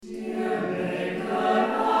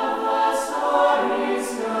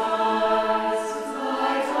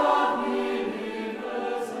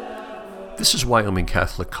This is Wyoming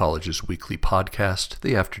Catholic College's weekly podcast,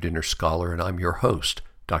 The After Dinner Scholar, and I'm your host,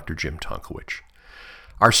 Dr. Jim Tonkowich.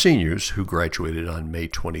 Our seniors, who graduated on May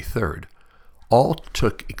 23rd, all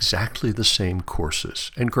took exactly the same courses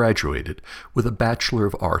and graduated with a Batchelor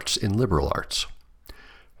of Arts in Liberal Arts.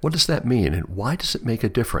 What does that mean, and why does it make a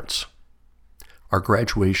difference? Our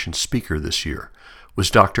graduation speaker this year was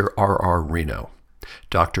Dr. R.R. Reno.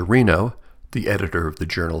 Dr. Reno, the editor of the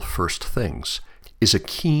journal First Things, is a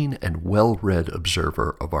keen and well-read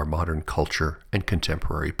observer of our modern culture and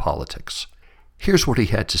contemporary politics. Here's what he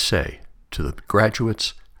had to say to the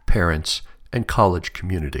graduates, parents, and college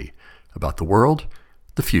community about the world,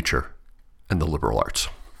 the future, and the liberal arts.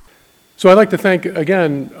 So I'd like to thank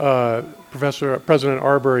again President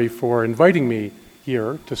Arbery for inviting me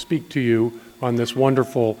here to speak to you on this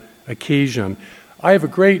wonderful occasion. I have a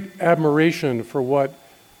great admiration for what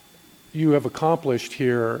you have accomplished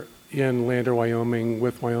here in Lander, Wyoming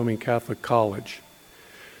with Wyoming Catholic College.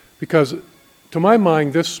 Because to my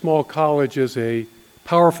mind, this small college is a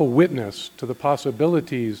powerful witness to the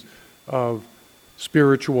possibilities of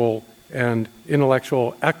spiritual and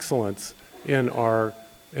intellectual excellence in our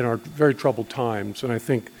very troubled times. And I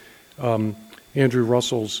think Andrew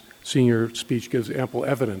Russell's senior speech gives ample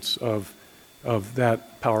evidence of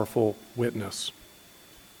that powerful witness.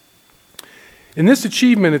 In this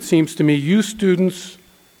achievement, it seems to me, you students,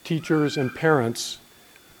 teachers, and parents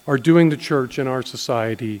are doing the church and our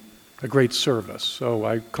society a great service. So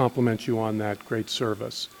I compliment you on that great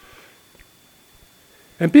service.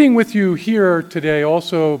 And being with you here today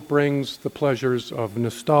also brings the pleasures of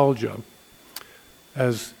nostalgia.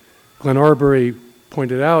 As Glenn Arbery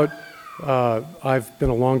pointed out, I've been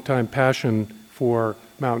a long-time passion for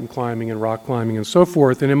mountain climbing and rock climbing and so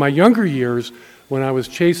forth. And in my younger years, when I was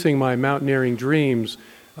chasing my mountaineering dreams,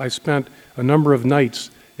 I spent a number of nights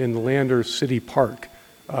in the Lander City Park,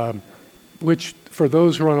 which for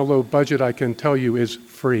those who are on a low budget, I can tell you is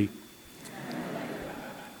free.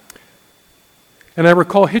 And I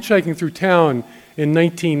recall hitchhiking through town in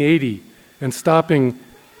 1980 and stopping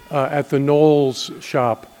at the Knowles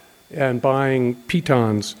shop and buying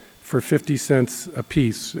pitons for 50 cents a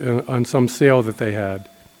piece on some sale that they had.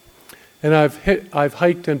 And I've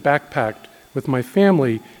hiked and backpacked with my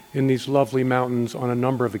family in these lovely mountains on a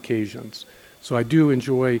number of occasions. So I do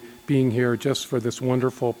enjoy being here just for this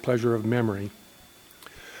wonderful pleasure of memory.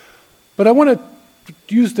 But I want to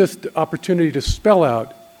use this opportunity to spell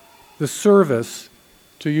out the service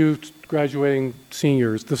to you graduating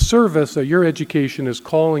seniors, the service that your education is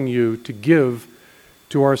calling you to give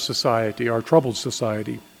to our society, our troubled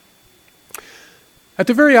society. At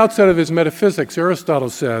the very outset of his Metaphysics,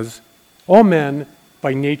 Aristotle says, all men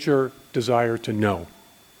by nature desire to know.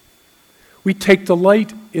 We take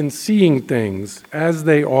delight in seeing things as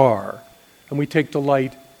they are, and we take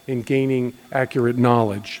delight in gaining accurate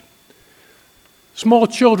knowledge. Small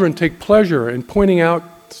children take pleasure in pointing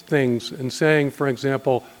out things and saying, for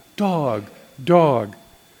example, dog, dog.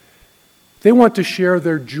 They want to share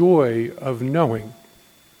their joy of knowing.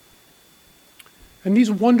 And these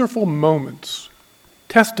wonderful moments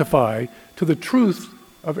testify to the truth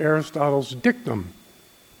of Aristotle's dictum.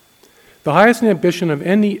 The highest ambition of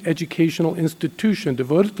any educational institution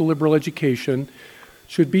devoted to liberal education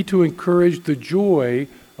should be to encourage the joy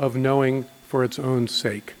of knowing for its own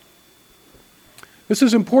sake. This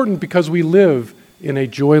is important because we live in a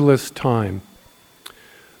joyless time.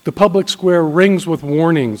 The public square rings with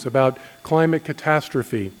warnings about climate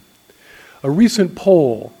catastrophe. A recent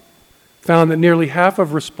poll found that nearly half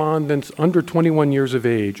of respondents under 21 years of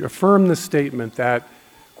age affirm the statement that,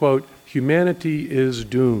 quote, humanity is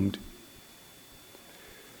doomed.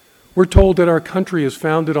 We're told that our country is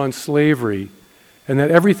founded on slavery and that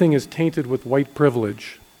everything is tainted with white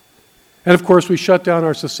privilege. And of course, we shut down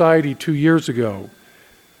our society 2 years ago,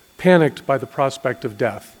 panicked by the prospect of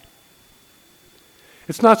death.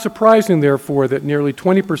 It's not surprising, therefore, that nearly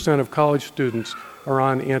 20% of college students are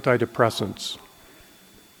on antidepressants.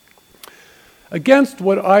 Against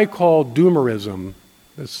what I call doomerism,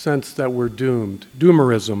 the sense that we're doomed,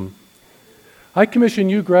 doomerism, I commission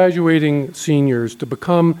you graduating seniors to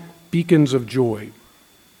become beacons of joy.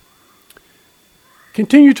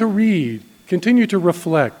 Continue to read, continue to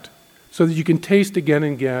reflect, so that you can taste again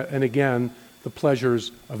and again the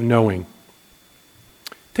pleasures of knowing.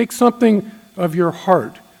 Take something of your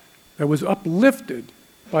heart that was uplifted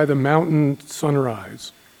by the mountain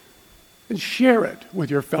sunrise and share it with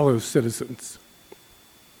your fellow citizens.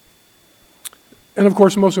 And of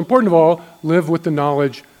course, most important of all, live with the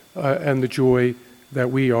knowledge and the joy that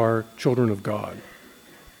we are children of God.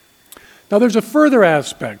 Now, there's a further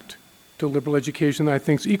aspect to liberal education that I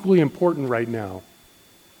think is equally important right now.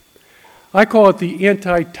 I call it the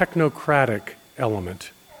anti-technocratic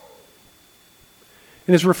element.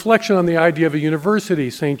 In his reflection on the idea of a university,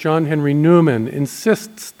 St. John Henry Newman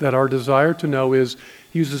insists that our desire to know is,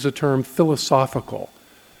 he uses the term, philosophical.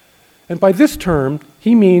 And by this term,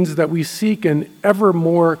 he means that we seek an ever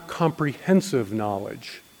more comprehensive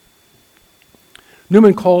knowledge.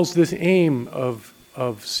 Newman calls this aim of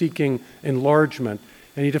seeking enlargement,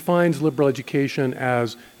 and he defines liberal education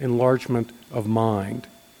as enlargement of mind.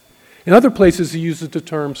 In other places, he uses the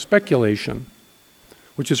term speculation,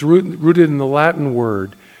 which is rooted in the Latin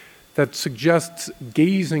word that suggests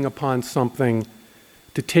gazing upon something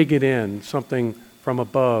to take it in, something from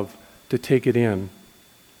above to take it in.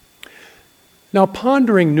 Now,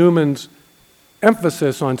 pondering Newman's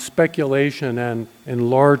emphasis on speculation and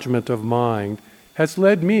enlargement of mind has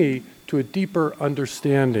led me to a deeper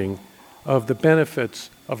understanding of the benefits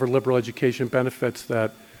of a liberal education, benefits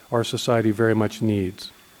that our society very much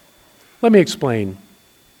needs. Let me explain.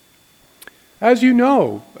 As you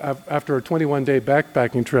know, after a 21-day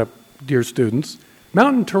backpacking trip, dear students,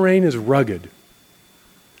 mountain terrain is rugged.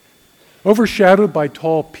 Overshadowed by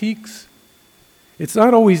tall peaks, it's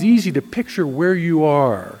not always easy to picture where you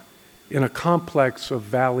are in a complex of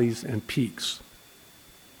valleys and peaks.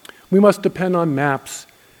 We must depend on maps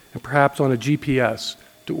and perhaps on a GPS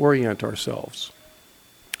to orient ourselves.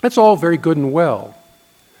 That's all very good and well.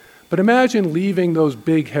 But imagine leaving those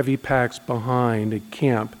big, heavy packs behind at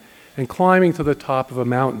camp and climbing to the top of a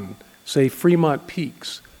mountain, say Fremont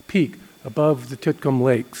Peak above the Titcomb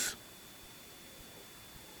Lakes.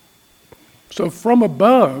 So from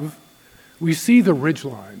above, we see the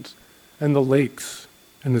ridgelines and the lakes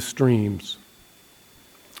and the streams.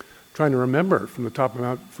 Trying to remember from the top of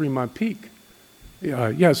Mount Fremont Peak.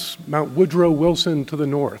 Yes, Mount Woodrow Wilson to the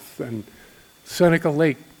north and Seneca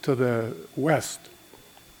Lake to the west.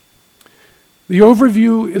 The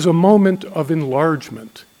overview is a moment of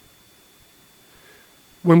enlargement.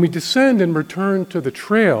 When we descend and return to the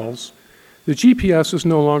trails, the GPS is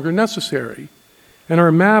no longer necessary, and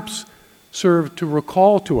our maps serve to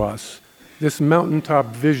recall to us this mountaintop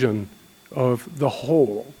vision of the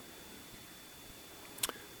whole.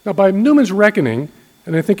 Now, by Newman's reckoning,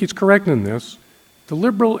 and I think he's correct in this, the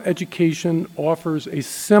liberal education offers a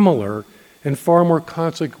similar and far more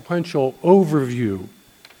consequential overview,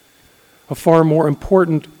 a far more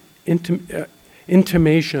important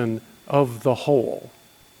intimation of the whole.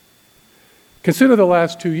 Consider the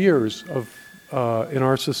last 2 years in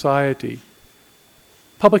our society.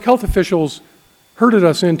 Public health officials herded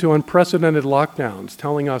us into unprecedented lockdowns,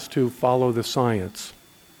 telling us to follow the science.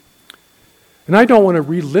 And I don't want to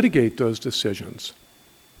relitigate those decisions.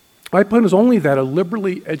 My point is only that a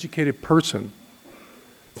liberally educated person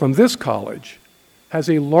from this college has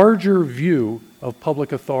a larger view of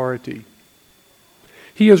public authority.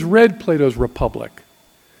 He has read Plato's Republic,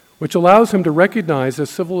 which allows him to recognize that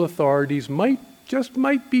civil authorities might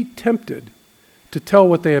be tempted to tell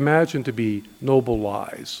what they imagine to be noble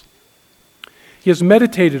lies. He has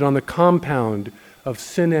meditated on the compound of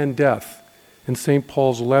sin and death in St.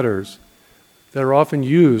 Paul's letters that are often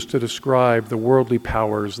used to describe the worldly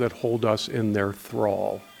powers that hold us in their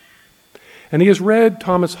thrall. And he has read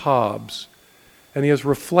Thomas Hobbes, and he has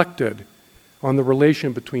reflected on the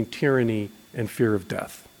relation between tyranny and fear of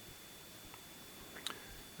death.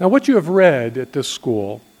 Now, what you have read at this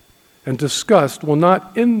school and discussed will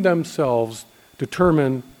not in themselves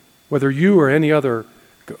determine whether you or any other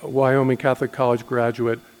Wyoming Catholic College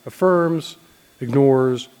graduate affirms,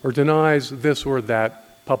 ignores, or denies this or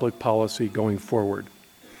that public policy going forward.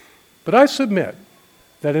 But I submit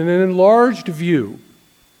that an enlarged view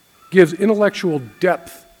gives intellectual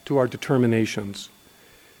depth to our determinations,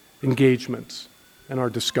 engagements, and our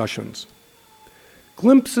discussions.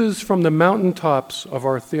 Glimpses from the mountaintops of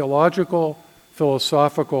our theological,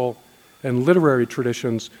 philosophical, and literary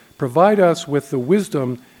traditions provide us with the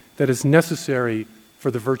wisdom that is necessary for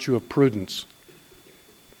the virtue of prudence.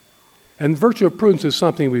 And virtue of prudence is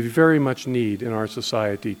something we very much need in our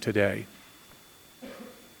society today.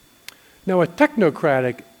 Now, a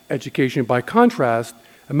technocratic education, by contrast,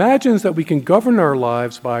 imagines that we can govern our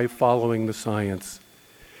lives by following the science.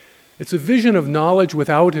 It's a vision of knowledge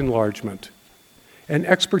without enlargement and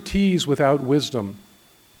expertise without wisdom,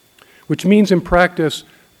 which means in practice,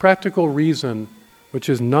 practical reason which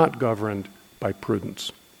is not governed by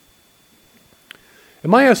prudence. In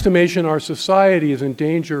my estimation, our society is in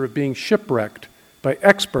danger of being shipwrecked by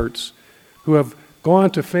experts who have gone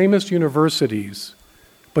to famous universities,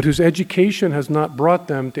 but whose education has not brought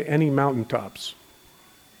them to any mountaintops.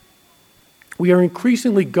 We are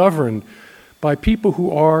increasingly governed by people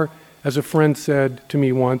who are, as a friend said to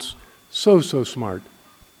me once, so smart,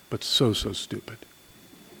 but so stupid.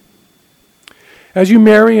 As you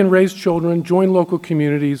marry and raise children, join local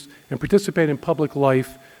communities, and participate in public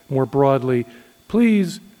life more broadly,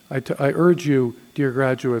 please, I urge you, dear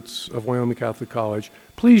graduates of Wyoming Catholic College,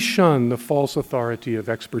 please shun the false authority of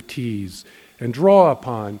expertise and draw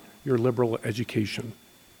upon your liberal education.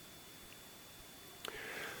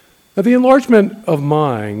 Now, the enlargement of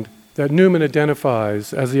mind that Newman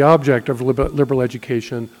identifies as the object of liberal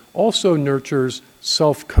education also nurtures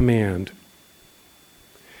self-command.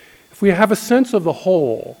 If we have a sense of the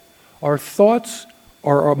whole, our thoughts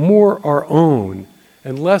are more our own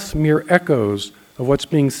and less mere echoes of what's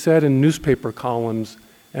being said in newspaper columns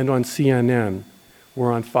and on CNN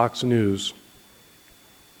or on Fox News.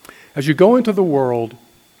 As you go into the world,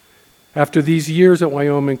 after these years at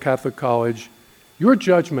Wyoming Catholic College, your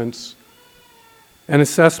judgments and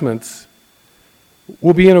assessments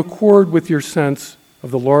will be in accord with your sense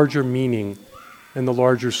of the larger meaning and the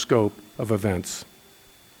larger scope of events.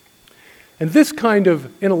 And this kind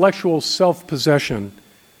of intellectual self-possession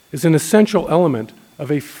is an essential element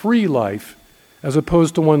of a free life as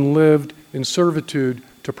opposed to one lived in servitude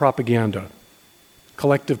to propaganda,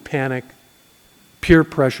 collective panic, peer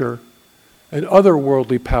pressure, and other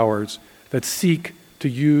worldly powers that seek to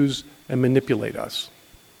use and manipulate us.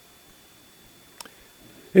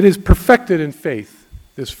 It is perfected in faith,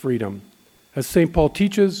 this freedom. As St. Paul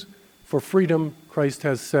teaches, for freedom Christ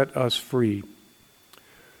has set us free.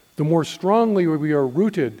 The more strongly we are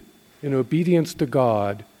rooted in obedience to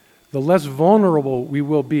God, the less vulnerable we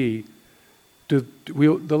will be,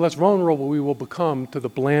 the less vulnerable we will become to the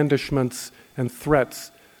blandishments and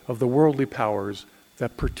threats of the worldly powers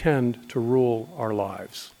that pretend to rule our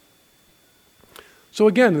lives. So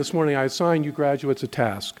again, this morning I assign you graduates a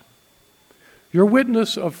task. Your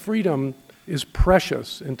witness of freedom is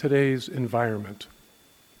precious in today's environment.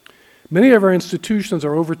 Many of our institutions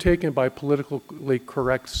are overtaken by politically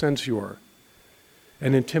correct censure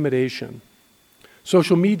and intimidation.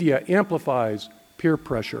 Social media amplifies peer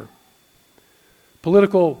pressure.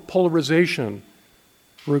 Political polarization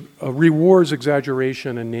rewards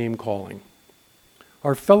exaggeration and name-calling.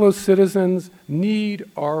 Our fellow citizens need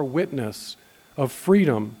our witness of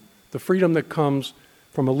freedom, the freedom that comes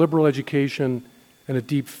from a liberal education and a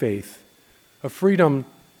deep faith, a freedom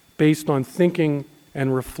based on thinking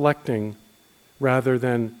and reflecting rather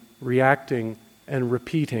than reacting and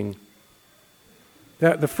repeating.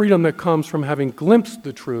 That the freedom that comes from having glimpsed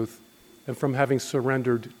the truth and from having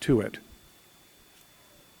surrendered to it.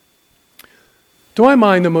 To my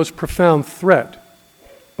mind, the most profound threat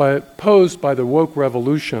posed by the woke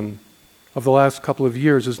revolution of the last couple of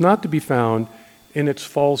years is not to be found in its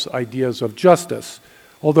false ideas of justice,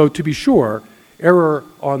 although to be sure, error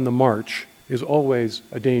on the march is always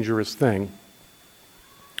a dangerous thing.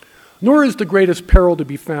 Nor is the greatest peril to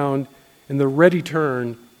be found in the ready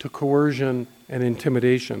turn to coercion and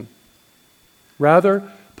intimidation.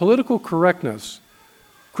 Rather, political correctness,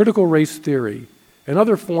 critical race theory, and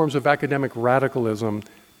other forms of academic radicalism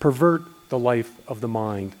pervert the life of the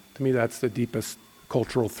mind. To me, that's the deepest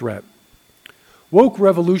cultural threat. Woke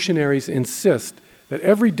revolutionaries insist that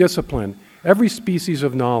every discipline, every species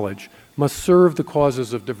of knowledge must serve the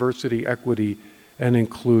causes of diversity, equity, and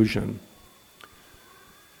inclusion.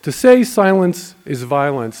 To say silence is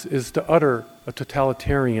violence is to utter a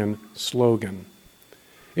totalitarian slogan.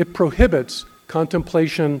 It prohibits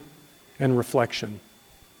contemplation and reflection.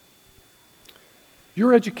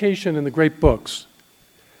 Your education in the great books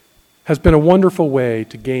has been a wonderful way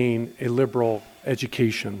to gain a liberal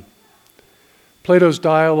education. Plato's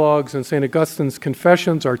dialogues and St. Augustine's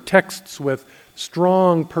confessions are texts with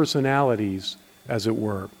strong personalities, as it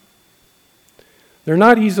were. They're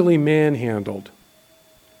not easily manhandled.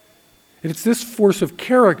 It's this force of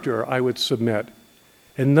character, I would submit,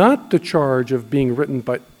 and not the charge of being written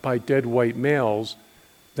by dead white males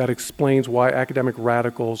that explains why academic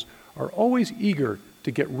radicals are always eager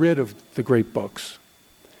to get rid of the great books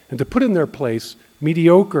and to put in their place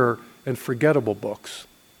mediocre and forgettable books.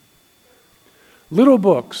 Little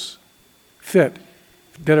books that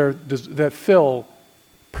fill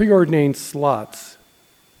preordained slots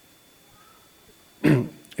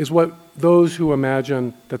is what those who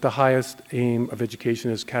imagine that the highest aim of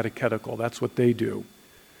education is catechetical, that's what they do,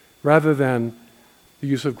 rather than the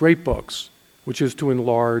use of great books, which is to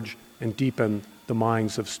enlarge and deepen the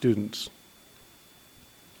minds of students.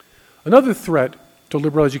 Another threat to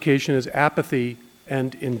liberal education is apathy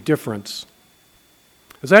and indifference.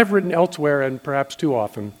 As I've written elsewhere, and perhaps too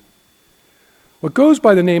often, what goes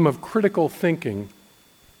by the name of critical thinking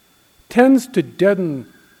tends to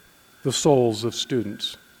deaden the souls of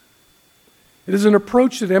students. It is an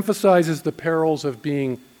approach that emphasizes the perils of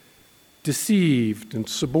being deceived and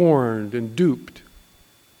suborned and duped.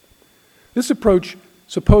 This approach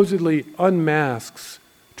supposedly unmasks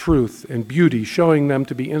truth and beauty, showing them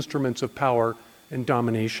to be instruments of power and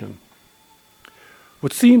domination.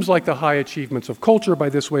 What seems like the high achievements of culture by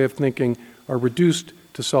this way of thinking are reduced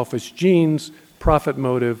to selfish genes, profit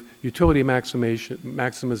motive, utility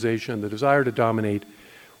maximization, the desire to dominate,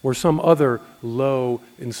 or some other low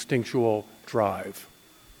instinctual drive.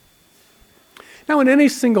 Now, in any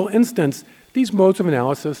single instance, these modes of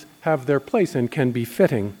analysis have their place and can be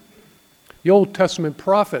fitting. The Old Testament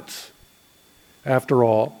prophets, after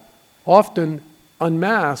all, often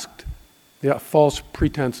unmasked the false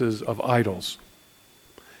pretenses of idols.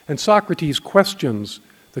 And Socrates questions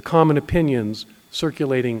the common opinions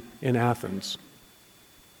circulating in Athens.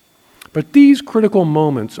 But these critical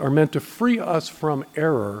moments are meant to free us from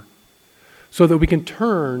error so that we can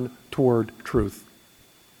turn toward truth.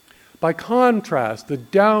 By contrast, the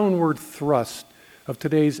downward thrust of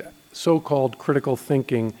today's so-called critical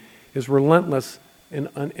thinking is relentless and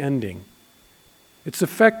unending. Its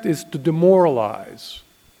effect is to demoralize,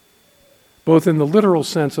 both in the literal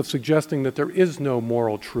sense of suggesting that there is no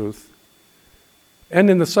moral truth, and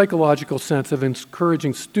in the psychological sense of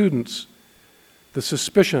encouraging students the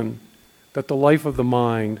suspicion that the life of the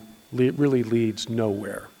mind really leads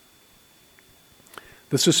nowhere.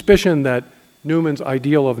 The suspicion that Newman's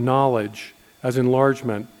ideal of knowledge as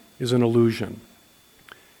enlargement is an illusion.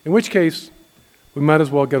 In which case, we might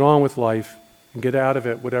as well get on with life and get out of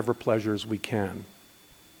it whatever pleasures we can.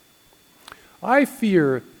 I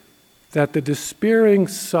fear that the despairing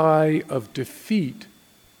sigh of defeat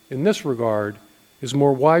in this regard is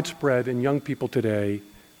more widespread in young people today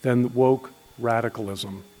than woke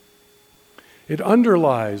radicalism. It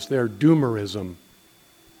underlies their doomerism.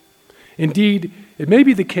 Indeed, it may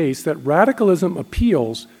be the case that radicalism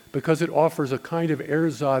appeals because it offers a kind of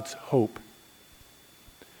ersatz hope.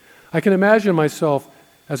 I can imagine myself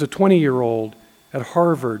as a 20-year-old at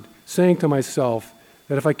Harvard saying to myself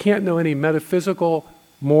that if I can't know any metaphysical,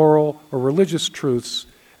 moral, or religious truths,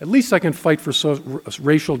 at least I can fight for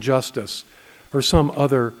racial justice or some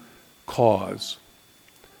other cause.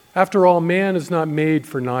 After all, man is not made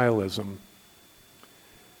for nihilism.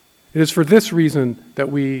 It is for this reason that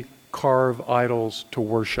we carve idols to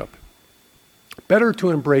worship. Better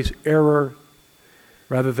to embrace error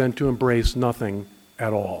rather than to embrace nothing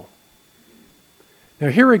at all. Now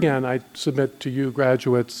here again, I submit to you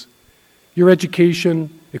graduates, your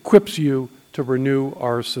education equips you to renew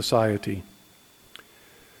our society.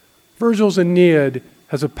 Virgil's Aeneid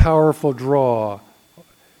has a powerful draw,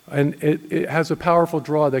 and it has a powerful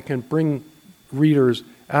draw that can bring readers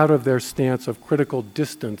out of their stance of critical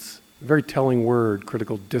distance, a very telling word,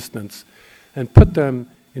 critical distance, and put them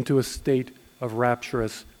into a state of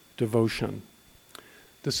rapturous devotion.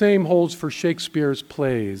 The same holds for Shakespeare's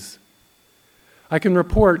plays. I can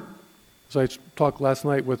report, as I talked last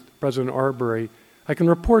night with President Arbery, I can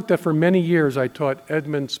report that for many years I taught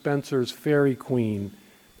Edmund Spenser's Faerie Queene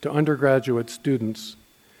to undergraduate students.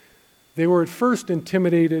 They were at first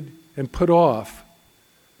intimidated and put off,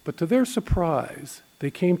 but to their surprise,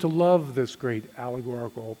 they came to love this great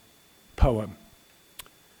allegorical poem,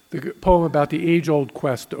 the poem about the age-old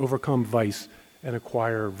quest to overcome vice and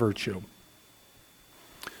acquire virtue.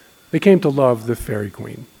 They came to love the Faerie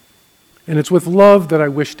Queene. And it's with love that I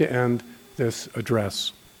wish to end this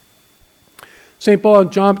address. St.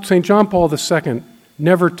 John Paul II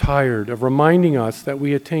never tired of reminding us that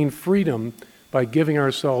we attain freedom by giving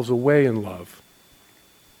ourselves away in love.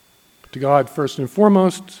 To God first and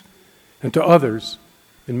foremost, and to others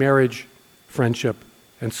in marriage, friendship,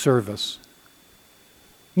 and service.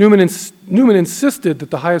 Newman insisted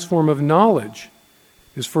that the highest form of knowledge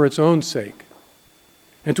is for its own sake.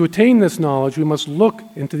 And to attain this knowledge, we must look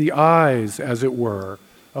into the eyes, as it were,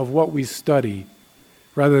 of what we study,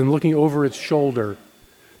 rather than looking over its shoulder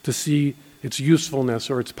to see its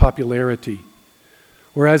usefulness or its popularity.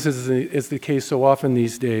 Whereas, as is the case so often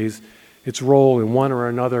these days, its role in one or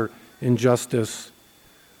another injustice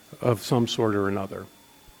of some sort or another.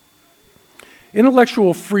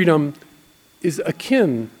 Intellectual freedom is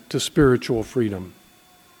akin to spiritual freedom.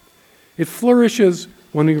 It flourishes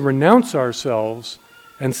when we renounce ourselves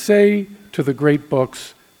and say to the great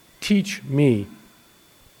books, "Teach me."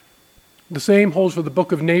 The same holds for the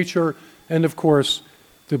book of nature and, of course,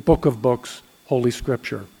 the book of books, Holy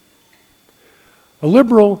Scripture. A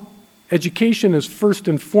liberal education is first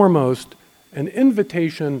and foremost an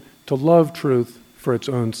invitation to love truth for its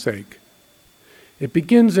own sake. It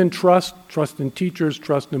begins in trust in teachers,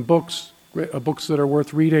 trust in books that are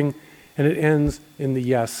worth reading, and it ends in the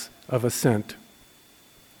yes of assent.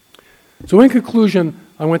 So in conclusion,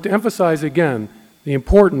 I want to emphasize again the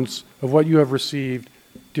importance of what you have received,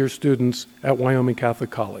 dear students, at Wyoming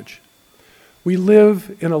Catholic College. We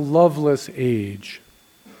live in a loveless age.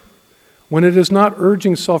 When it is not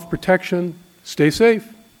urging self-protection, stay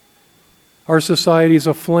safe. Our society is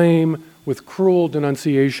aflame with cruel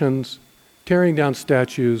denunciations, tearing down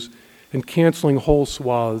statues, and canceling whole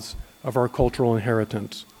swaths of our cultural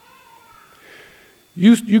inheritance.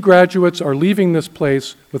 You graduates are leaving this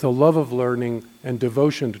place with a love of learning and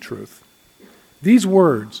devotion to truth. These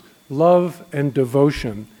words, love and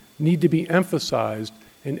devotion, need to be emphasized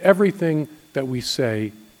in everything that we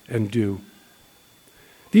say and do.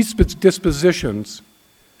 These dispositions,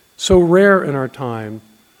 so rare in our time,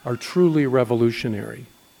 are truly revolutionary.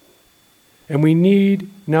 And we need,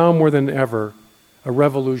 now more than ever, a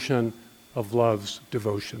revolution of love's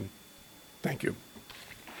devotion. Thank you.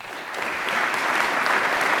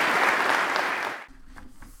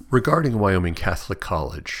 Regarding Wyoming Catholic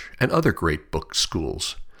College and other great book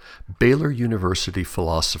schools, Baylor University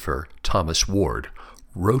philosopher Thomas Ward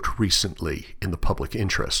wrote recently in the Public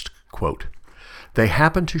Interest, quote, "They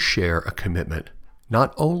happen to share a commitment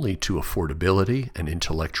not only to affordability and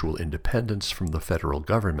intellectual independence from the federal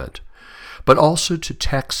government, but also to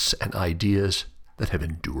texts and ideas that have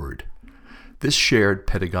endured. This shared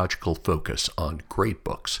pedagogical focus on great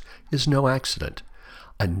books is no accident.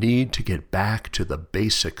 A need to get back to the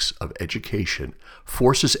basics of education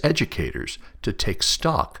forces educators to take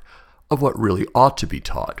stock of what really ought to be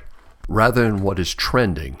taught, rather than what is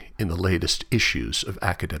trending in the latest issues of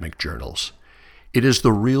academic journals. It is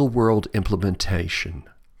the real-world implementation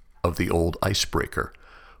of the old icebreaker.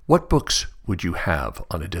 What books would you have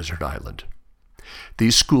on a desert island?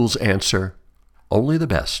 These schools answer, only the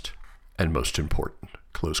best and most important,"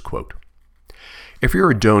 close quote. If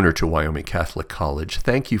you're a donor to Wyoming Catholic College,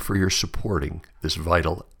 thank you for your supporting this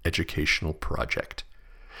vital educational project.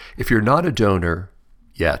 If you're not a donor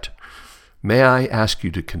yet, may I ask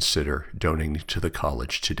you to consider donating to the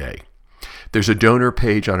college today. There's a donor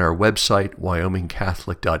page on our website,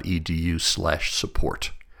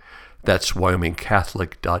 wyomingcatholic.edu/support. That's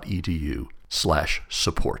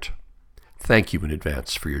wyomingcatholic.edu/support. Thank you in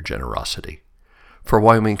advance for your generosity. For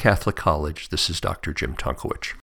Wyoming Catholic College, this is Dr. Jim Tonkowich.